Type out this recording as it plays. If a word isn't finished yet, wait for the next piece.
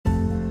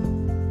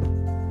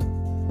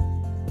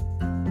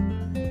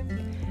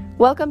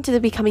Welcome to the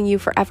Becoming You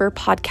Forever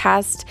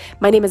podcast.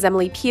 My name is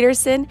Emily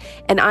Peterson,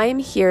 and I am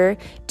here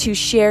to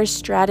share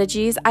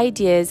strategies,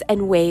 ideas,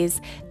 and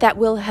ways that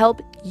will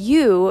help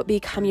you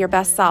become your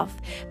best self,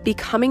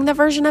 becoming the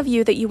version of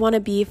you that you want to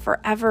be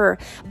forever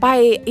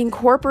by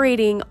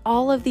incorporating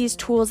all of these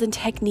tools and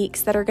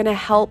techniques that are going to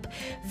help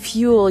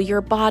fuel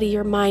your body,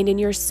 your mind, and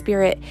your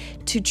spirit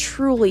to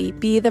truly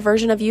be the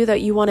version of you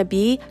that you want to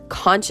be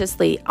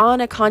consciously,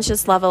 on a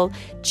conscious level,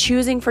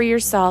 choosing for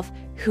yourself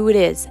who it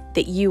is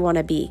that you want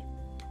to be.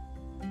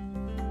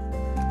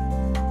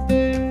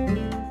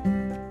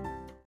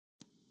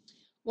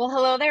 Well,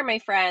 hello there, my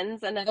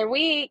friends. Another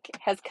week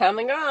has come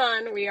and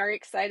gone. We are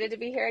excited to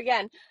be here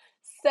again.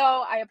 So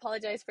I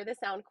apologize for the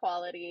sound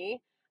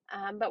quality,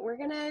 but we're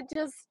going to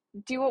just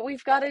do what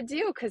we've got to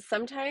do because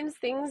sometimes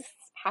things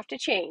have to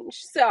change.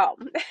 So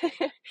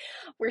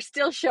we're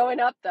still showing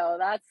up, though.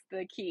 That's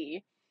the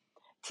key.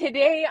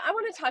 Today, I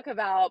want to talk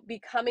about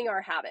becoming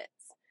our habits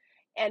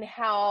and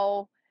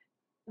how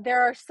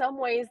there are some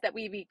ways that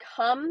we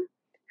become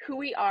who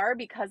we are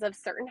because of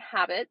certain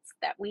habits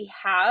that we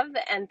have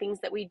and things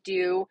that we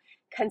do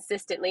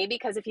consistently.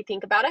 Because if you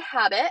think about a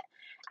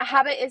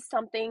habit is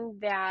something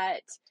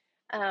that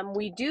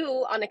we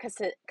do on a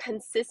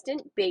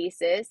consistent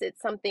basis.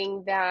 It's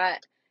something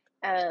that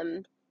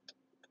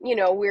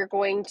we're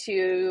going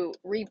to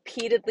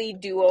repeatedly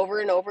do over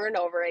and over and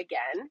over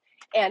again,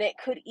 and it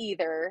could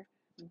either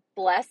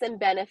bless and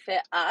benefit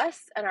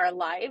us and our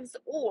lives,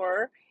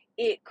 or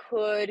it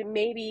could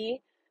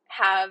maybe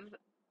have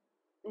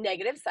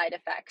negative side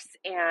effects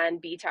and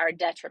be to our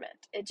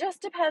detriment. It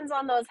just depends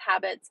on those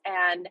habits,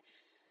 and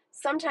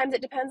sometimes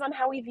it depends on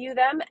how we view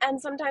them, and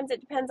sometimes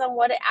it depends on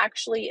what it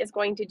actually is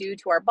going to do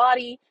to our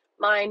body,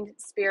 mind,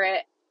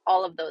 spirit,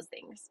 all of those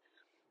things.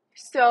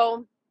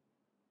 So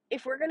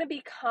if we're going to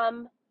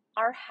become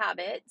our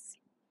habits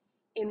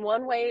in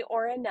one way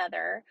or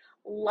another,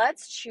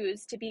 let's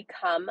choose to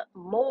become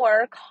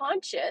more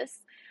conscious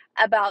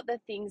about the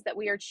things that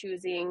we are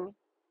choosing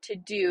to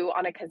do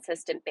on a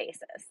consistent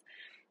basis.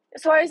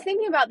 So I was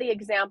thinking about the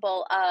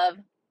example of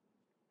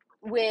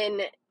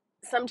when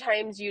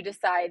sometimes you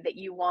decide that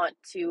you want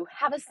to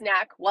have a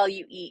snack while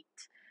you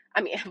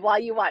while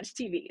you watch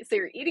TV. So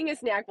you're eating a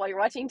snack while you're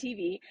watching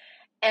TV,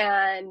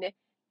 and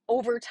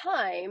over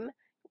time,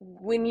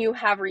 when you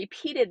have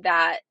repeated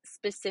that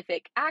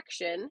specific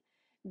action,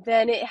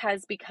 then it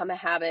has become a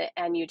habit,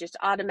 and you just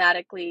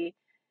automatically,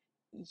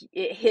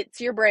 it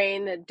hits your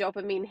brain, the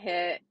dopamine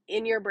hit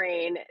in your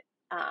brain.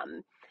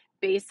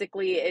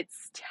 Basically,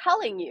 it's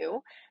telling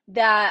you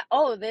that,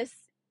 oh, this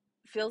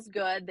feels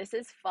good, this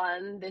is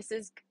fun, this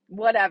is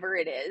whatever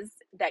it is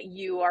that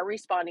you are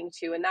responding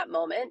to in that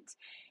moment.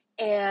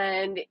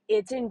 And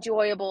it's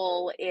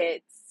enjoyable,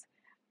 it's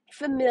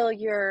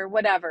familiar,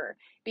 whatever,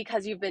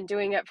 because you've been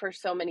doing it for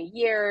so many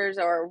years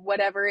or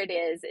whatever it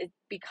is, it's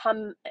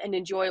become an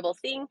enjoyable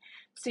thing.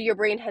 So your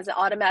brain has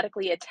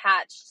automatically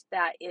attached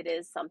that it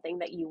is something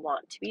that you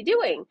want to be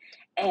doing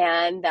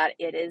and that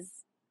it is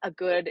a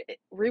good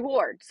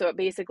reward. So it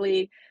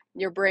basically,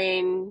 your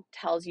brain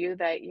tells you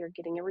that you're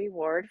getting a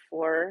reward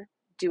for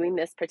doing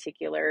this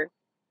particular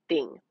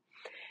thing.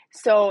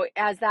 So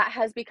as that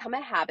has become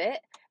a habit,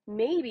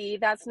 maybe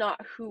that's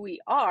not who we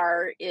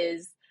are,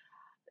 is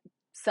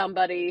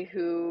somebody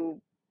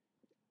who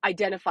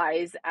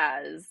identifies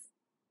as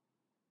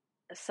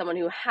someone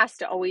who has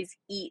to always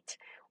eat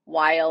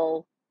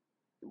while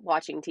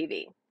watching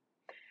TV.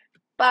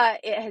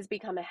 But it has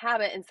become a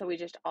habit, and so we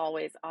just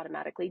always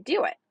automatically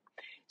do it.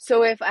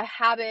 So if a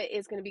habit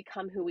is going to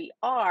become who we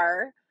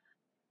are,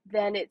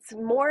 then it's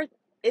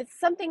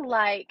something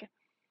like,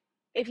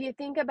 if you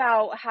think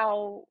about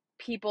how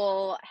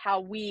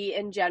we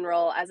in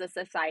general as a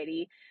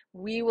society,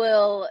 we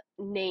will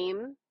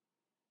name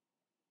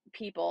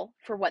people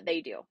for what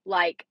they do,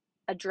 like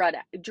a drug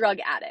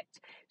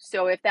addict.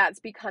 So if that's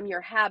become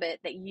your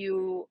habit that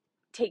you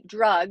take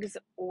drugs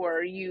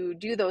or you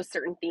do those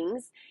certain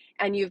things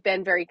and you've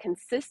been very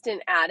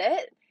consistent at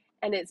it,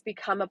 and it's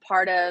become a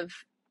part of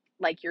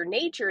like your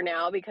nature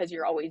now because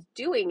you're always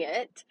doing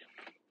it,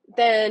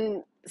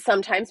 then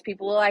sometimes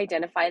people will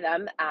identify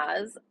them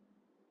as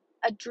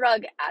a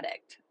drug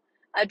addict,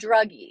 a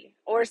druggie,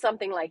 or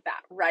something like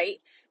that,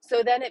 right?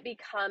 So then it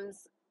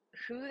becomes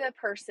who the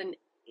person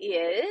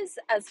is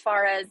as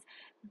far as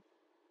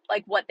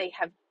like what they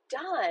have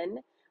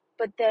done,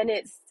 but then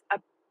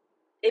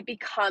it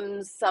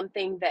becomes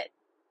something that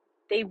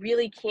they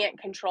really can't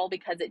control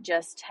because it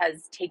just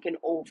has taken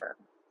over.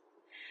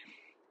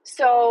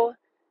 So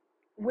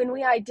when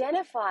we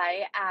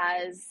identify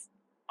as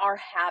our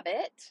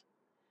habit,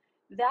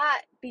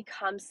 that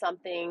becomes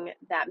something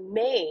that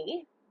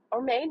may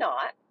or may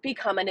not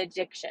become an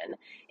addiction.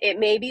 It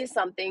may be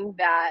something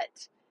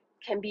that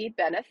can be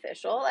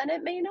beneficial, and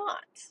it may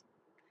not.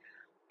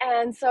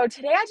 And so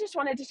today I just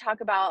wanted to talk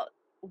about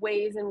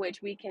ways in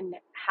which we can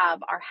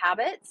have our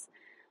habits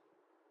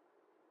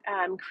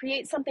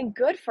create something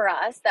good for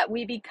us, that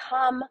we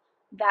become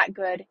that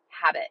good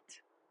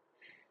habit.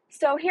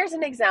 So here's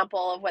an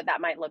example of what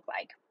that might look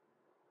like.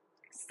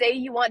 Say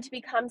you want to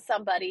become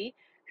somebody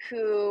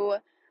who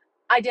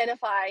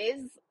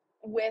identifies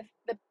with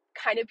the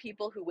kind of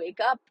people who wake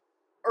up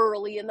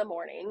early in the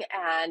morning,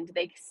 and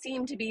they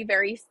seem to be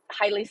very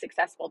highly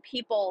successful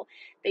people.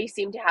 They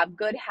seem to have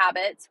good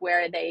habits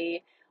where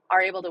they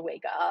are able to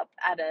wake up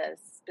at a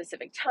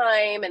specific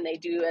time and they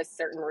do a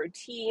certain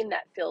routine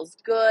that feels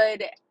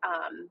good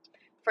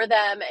for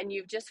them. And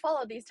you've just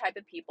followed these type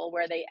of people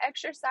where they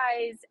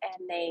exercise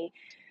and they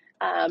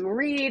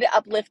read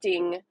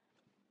uplifting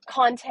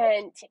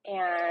content,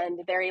 and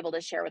they're able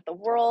to share with the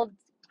world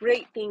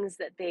great things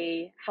that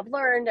they have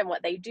learned and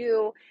what they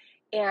do.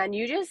 And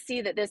you just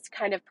see that this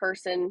kind of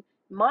person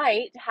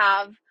might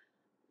have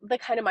the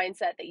kind of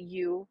mindset that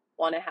you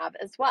want to have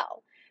as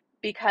well,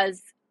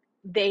 because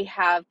they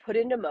have put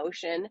into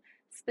motion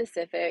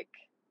specific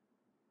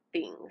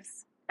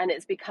things and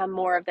it's become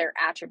more of their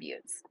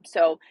attributes.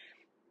 So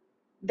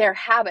their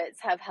habits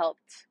have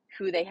helped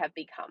who they have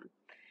become.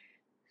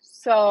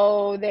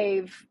 So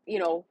they've,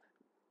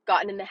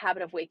 gotten in the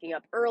habit of waking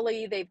up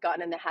early. They've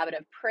gotten in the habit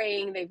of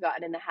praying. They've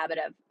gotten in the habit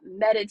of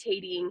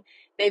meditating.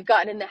 They've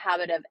gotten in the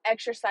habit of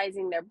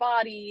exercising their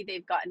body.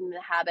 They've gotten in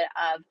the habit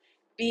of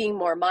being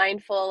more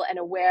mindful and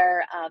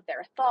aware of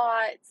their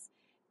thoughts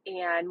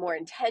and more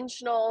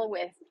intentional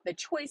with the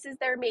choices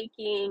they're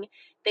making.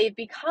 They've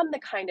become the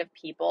kind of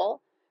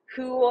people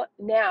who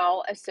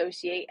now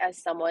associate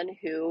as someone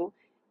who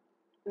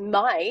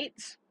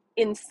might,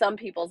 in some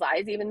people's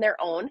eyes, even their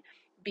own,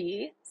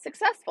 be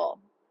successful.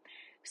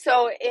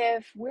 So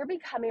if we're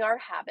becoming our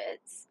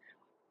habits,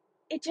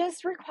 it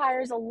just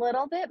requires a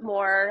little bit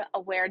more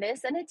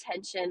awareness and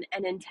attention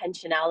and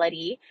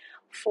intentionality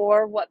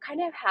for what kind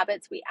of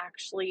habits we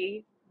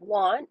actually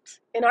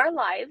want in our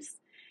lives.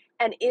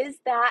 And is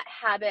that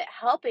habit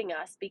helping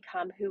us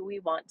become who we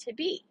want to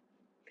be?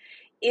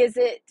 Is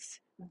it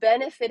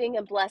benefiting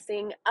and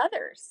blessing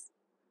others?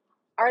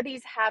 Are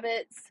these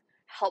habits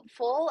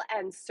helpful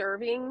and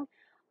serving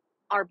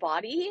our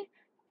body?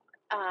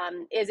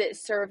 Is it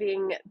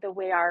serving the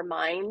way our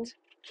mind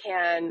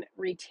can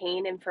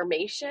retain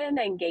information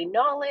and gain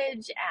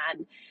knowledge?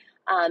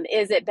 And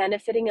is it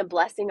benefiting and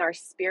blessing our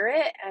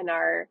spirit and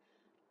our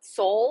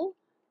soul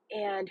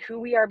and who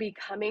we are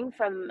becoming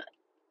from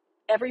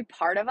every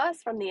part of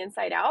us from the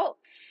inside out?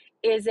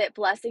 Is it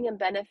blessing and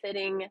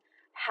benefiting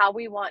how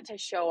we want to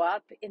show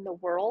up in the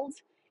world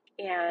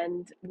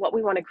and what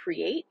we want to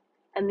create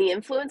and the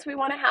influence we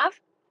want to have?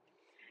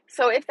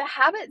 So if the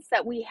habits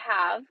that we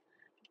have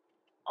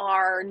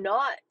are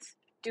not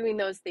doing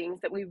those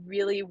things that we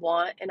really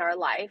want in our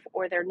life,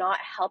 or they're not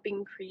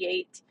helping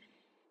create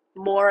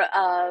more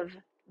of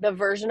the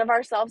version of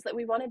ourselves that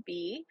we want to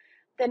be,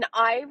 then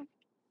I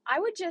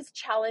would just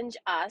challenge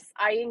us.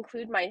 I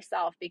include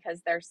myself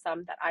because there's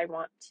some that I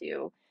want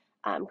to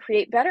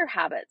create better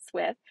habits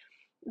with,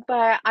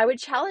 but I would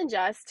challenge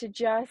us to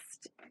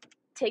just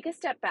take a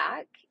step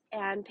back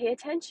and pay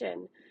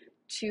attention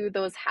to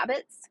those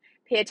habits,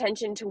 pay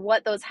attention to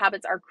what those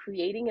habits are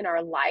creating in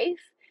our life,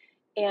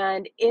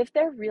 and if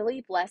they're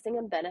really blessing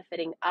and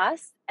benefiting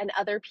us and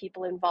other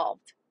people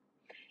involved.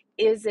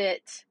 Is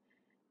it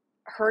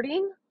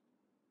hurting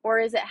or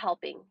is it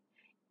helping?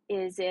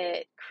 Is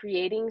it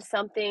creating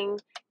something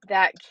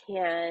that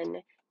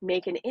can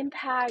make an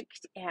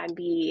impact and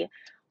be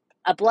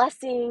a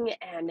blessing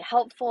and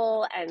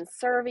helpful and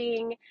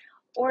serving?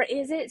 Or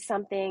is it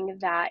something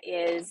that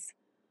is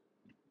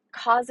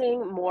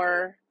causing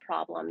more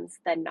problems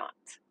than not?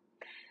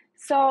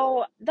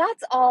 So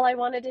that's all I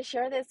wanted to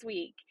share this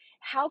week.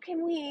 How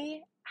can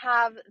we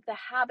have the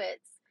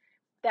habits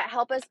that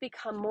help us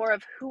become more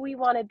of who we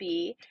want to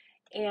be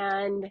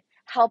and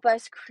help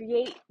us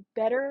create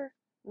better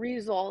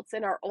results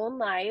in our own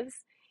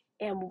lives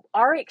and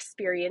our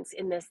experience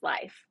in this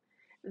life?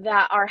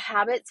 That our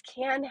habits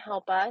can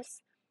help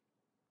us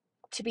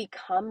to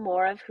become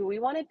more of who we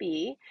want to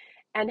be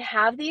and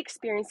have the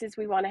experiences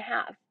we want to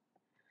have.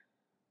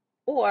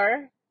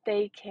 Or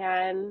they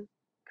can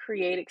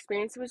create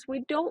experiences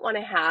we don't want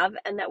to have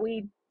and that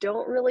we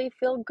don't really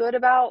feel good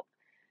about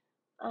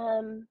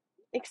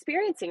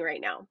experiencing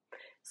right now.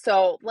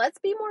 So let's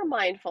be more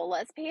mindful,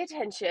 let's pay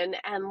attention,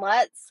 and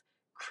let's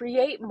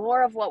create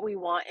more of what we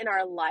want in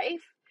our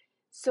life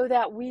so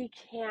that we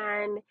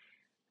can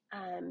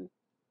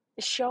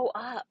show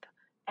up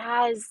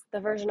as the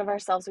version of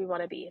ourselves we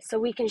want to be. So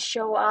we can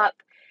show up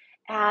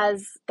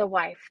as the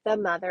wife, the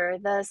mother,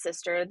 the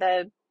sister,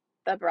 the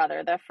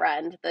brother, the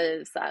friend,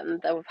 the son,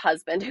 the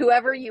husband,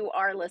 whoever you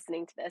are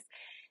listening to this,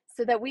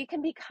 so that we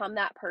can become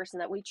that person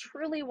that we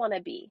truly want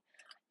to be.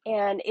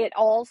 And it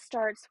all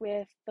starts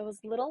with those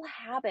little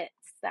habits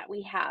that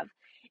we have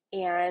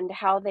and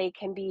how they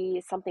can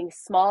be something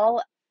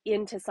small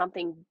into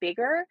something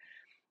bigger.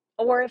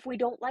 Or if we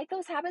don't like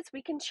those habits,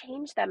 we can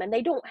change them, and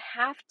they don't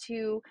have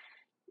to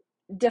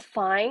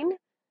define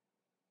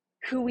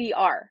who we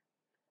are.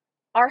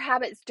 Our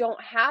habits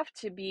don't have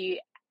to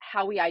be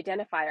how we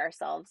identify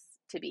ourselves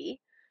to be.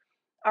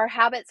 Our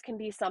habits can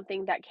be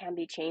something that can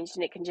be changed,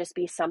 and it can just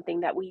be something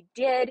that we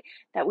did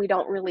that we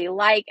don't really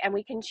like, and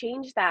we can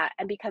change that.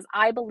 And because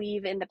I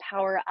believe in the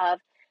power of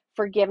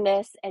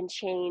forgiveness and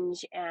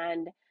change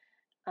and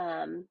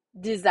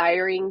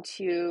desiring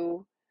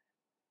to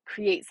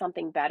create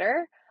something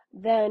better,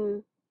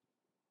 then,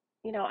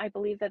 I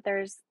believe that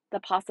there's the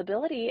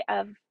possibility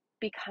of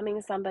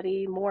becoming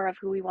somebody more of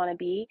who we want to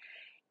be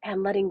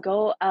and letting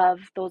go of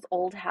those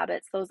old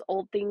habits, those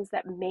old things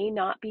that may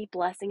not be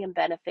blessing and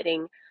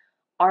benefiting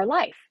our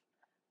life.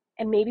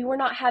 And maybe we're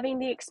not having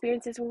the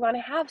experiences we want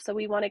to have, so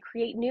we want to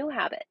create new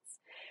habits.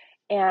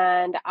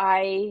 And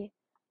I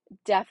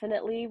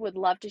definitely would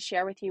love to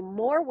share with you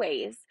more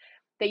ways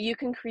that you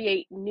can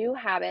create new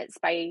habits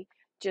by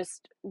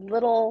just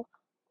little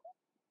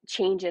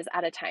changes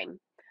at a time.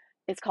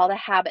 It's called a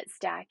habit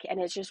stack,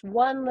 and it's just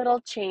one little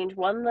change,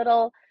 one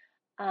little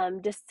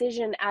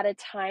decision at a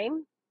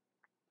time,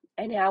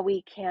 and how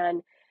we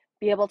can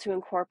be able to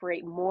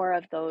incorporate more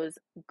of those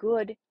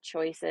good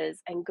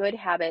choices and good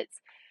habits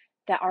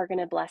that are going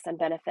to bless and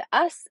benefit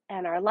us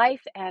and our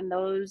life and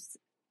those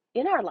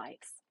in our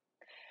lives.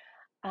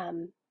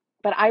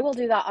 But I will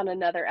do that on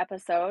another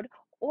episode,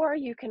 or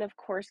you can, of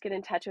course, get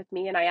in touch with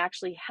me, and I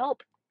actually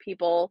help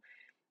people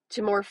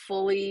to more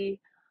fully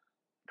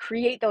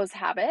create those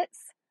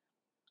habits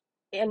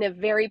in a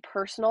very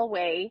personal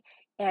way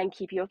and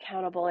keep you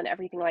accountable and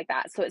everything like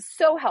that. So it's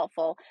so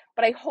helpful.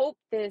 But I hope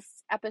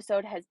this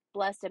episode has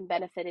blessed and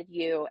benefited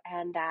you,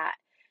 and that,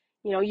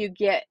 you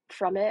get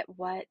from it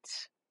what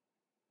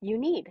you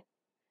need.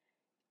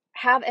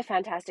 Have a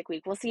fantastic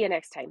week. We'll see you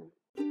next time.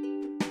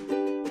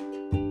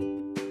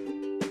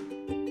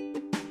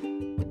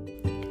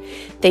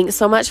 Thanks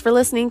so much for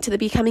listening to the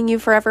Becoming You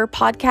Forever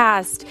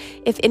podcast.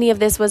 If any of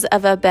this was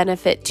of a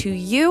benefit to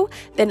you,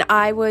 then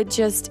I would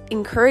just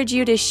encourage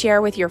you to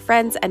share with your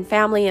friends and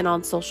family and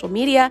on social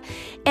media,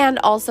 and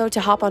also to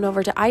hop on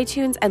over to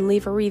iTunes and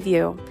leave a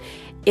review.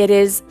 It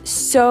is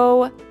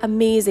so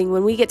amazing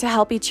when we get to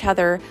help each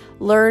other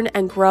learn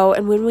and grow,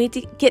 and when we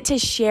get to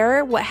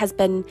share what has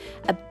been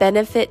a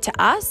benefit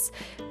to us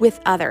with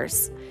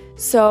others.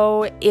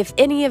 So if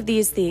any of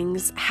these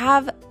things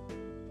have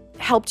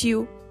helped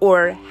you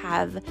or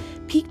have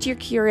piqued your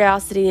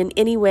curiosity in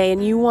any way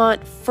and you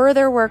want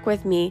further work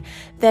with me,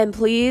 then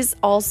please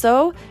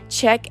also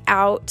check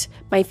out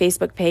my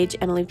Facebook page,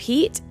 Emily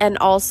Peet, and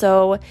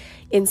also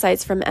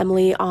Insights from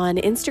Emily on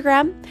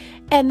Instagram.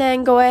 And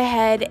then go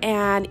ahead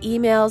and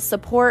email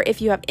support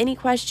if you have any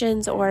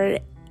questions or,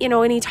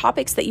 any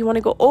topics that you want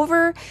to go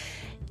over,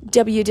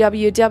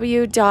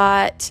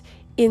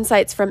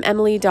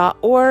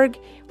 www.insightsfromemily.org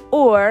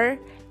or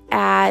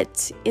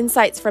at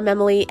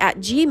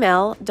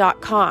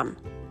insightsfromemily@gmail.com.